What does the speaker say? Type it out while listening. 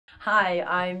Hi,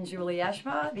 I'm Julie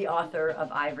Eshbaugh, the author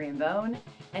of Ivory and Bone,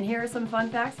 and here are some fun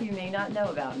facts you may not know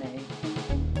about me.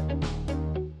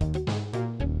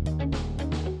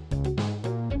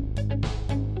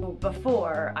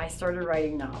 Before I started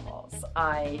writing novels,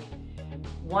 I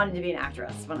wanted to be an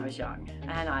actress when I was young,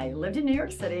 and I lived in New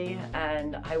York City,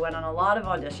 and I went on a lot of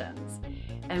auditions.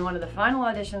 And one of the final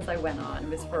auditions I went on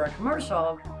was for a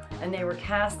commercial, and they were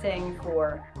casting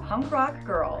for punk rock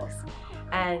girls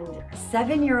and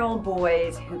 7-year-old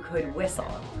boys who could whistle.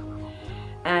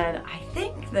 And I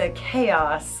think the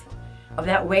chaos of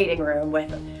that waiting room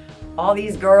with all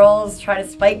these girls trying to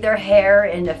spike their hair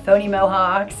into phony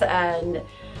mohawks and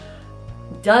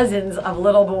dozens of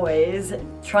little boys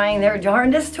trying their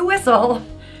darndest to whistle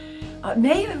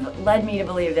may have led me to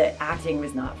believe that acting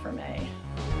was not for me.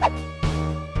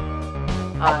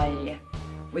 I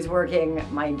was working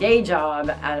my day job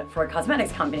for a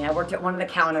cosmetics company. I worked at one of the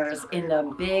counters in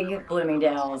the big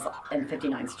Bloomingdale's in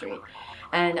 59th Street.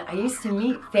 And I used to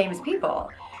meet famous people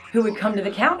who would come to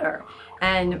the counter.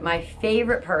 And my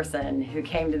favorite person who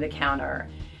came to the counter,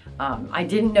 I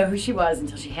didn't know who she was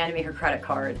until she handed me her credit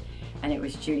card, and it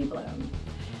was Judy Blume.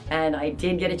 And I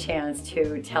did get a chance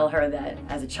to tell her that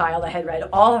as a child I had read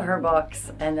all of her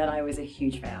books and that I was a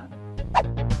huge fan.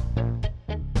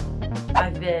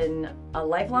 I've been a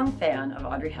lifelong fan of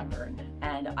Audrey Hepburn,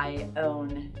 and I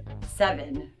own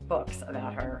 7 books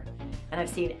about her. And I've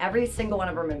seen every single one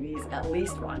of her movies at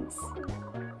least once.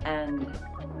 And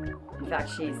in fact,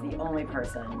 she's the only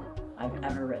person I've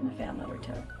ever written a fan letter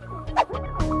to.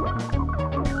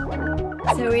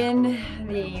 So in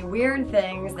the weird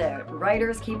things that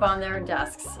writers keep on their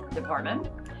desks department,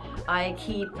 I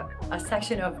keep a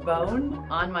section of bone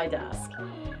on my desk.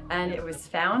 And it was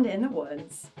found in the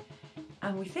woods.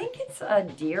 We think it's a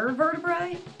deer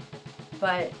vertebrae,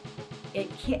 but it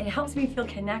helps me feel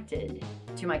connected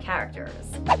to my characters.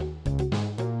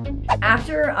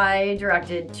 After I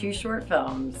directed 2 short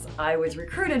films, I was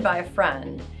recruited by a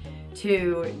friend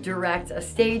to direct a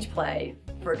stage play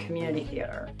for a community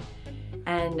theater.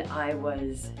 And I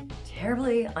was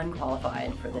terribly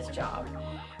unqualified for this job,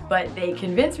 but they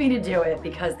convinced me to do it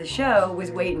because the show was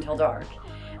Wait Until Dark.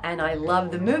 And I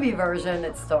love the movie version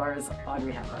that stars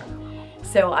Audrey Hepburn.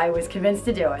 So I was convinced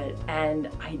to do it, and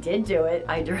I did do it.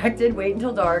 I directed Wait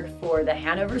Until Dark for the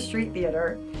Hanover Street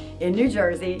Theater in New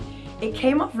Jersey. It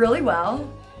came off really well,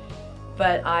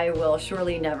 but I will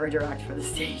surely never direct for the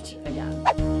stage again.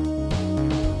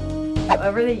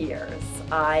 Over the years,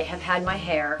 I have had my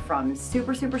hair from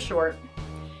super, super short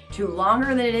to longer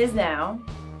than it is now.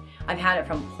 I've had it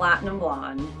from platinum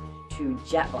blonde to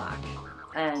jet black,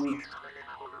 and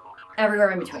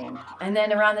everywhere in between. And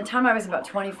then around the time I was about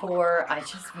 24, I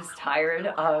just was tired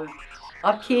of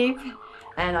upkeep,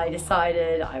 and I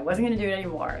decided I wasn't going to do it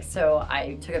anymore. So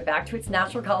I took it back to its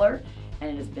natural color, and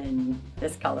it has been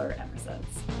this color ever since.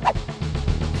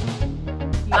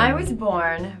 I was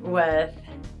born with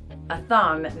a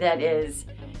thumb that is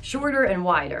shorter and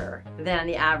wider than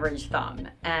the average thumb,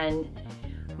 and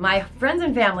my friends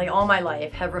and family all my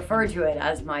life have referred to it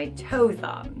as my toe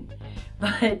thumb.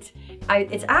 But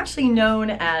it's actually known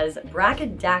as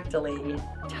brachydactyly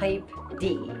type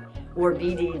D, or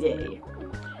BDD.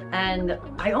 And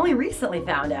I only recently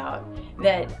found out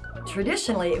that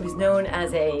traditionally it was known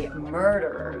as a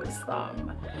murderer's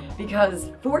thumb,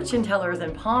 because fortune tellers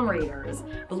and palm readers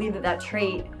believed that that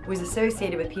trait was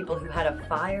associated with people who had a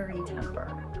fiery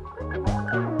temper.